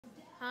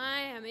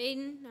Hi, I'm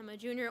Aiden. I'm a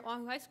junior at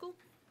Wahoo High School.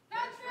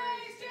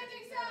 Catchphrase,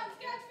 chanting sounds,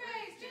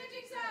 catchphrase,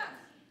 chanting sounds.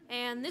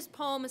 And this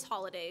poem is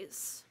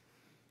Holidays.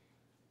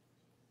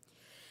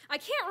 I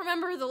can't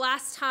remember the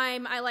last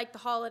time I liked the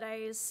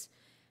holidays.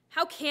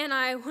 How can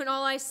I when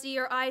all I see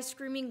are eyes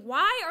screaming,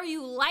 "Why are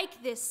you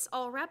like this?"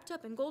 all wrapped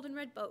up in golden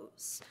red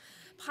bows.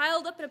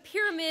 Piled up in a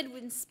pyramid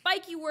with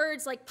spiky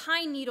words like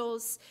pine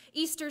needles.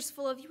 Easter's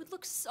full of, "You would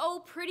look so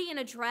pretty in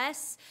a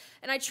dress."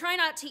 And I try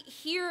not to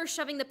hear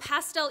shoving the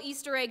pastel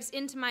Easter eggs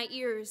into my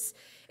ears.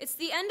 It's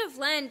the end of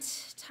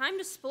Lent, time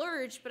to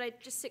splurge, but I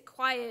just sit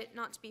quiet,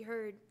 not to be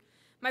heard.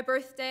 My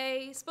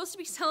birthday is supposed to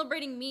be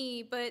celebrating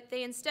me, but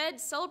they instead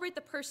celebrate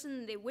the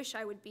person they wish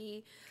I would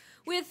be,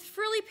 with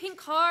frilly pink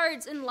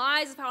cards and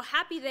lies of how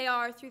happy they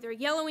are through their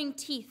yellowing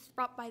teeth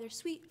brought by their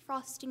sweet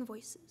frosting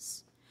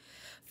voices.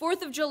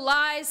 4th of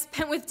July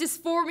spent with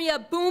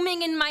dysphoria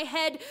booming in my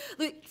head,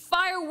 like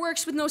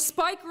fireworks with no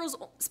sparkles,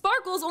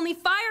 only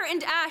fire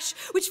and ash,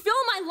 which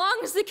fill my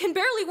lungs that can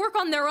barely work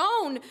on their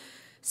own.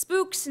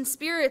 Spooks and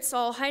spirits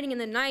all hiding in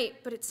the night,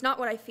 but it's not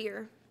what I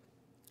fear.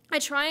 I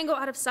try and go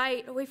out of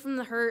sight, away from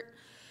the hurt.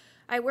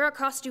 I wear a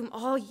costume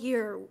all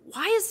year.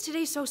 Why is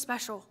today so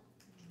special?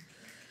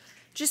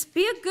 Just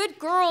be a good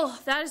girl,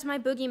 that is my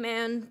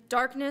boogeyman.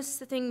 Darkness,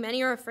 the thing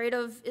many are afraid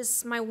of,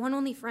 is my one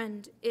only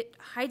friend. It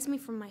hides me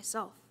from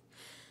myself.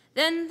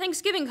 Then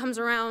Thanksgiving comes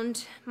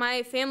around.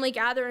 My family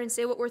gather and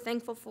say what we're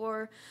thankful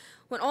for,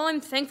 when all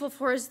I'm thankful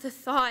for is the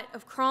thought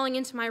of crawling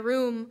into my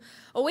room,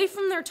 away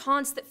from their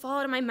taunts that fall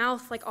out of my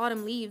mouth like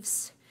autumn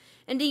leaves.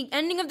 And the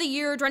ending of the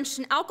year drenched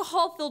in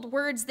alcohol-filled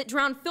words that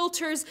drown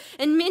filters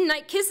and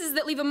midnight kisses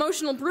that leave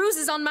emotional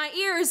bruises on my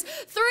ears.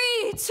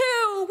 3,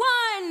 2,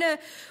 1.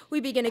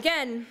 We begin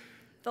again.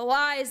 The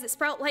lies that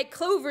sprout like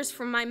clovers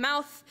from my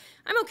mouth.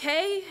 I'm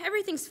okay,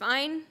 everything's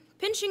fine.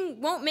 Pinching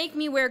won't make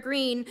me wear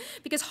green,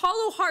 because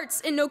hollow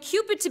hearts and no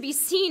Cupid to be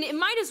seen, it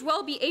might as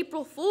well be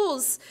April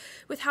Fools,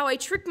 with how I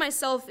trick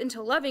myself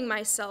into loving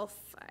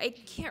myself. I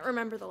can't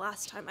remember the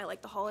last time I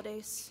liked the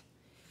holidays.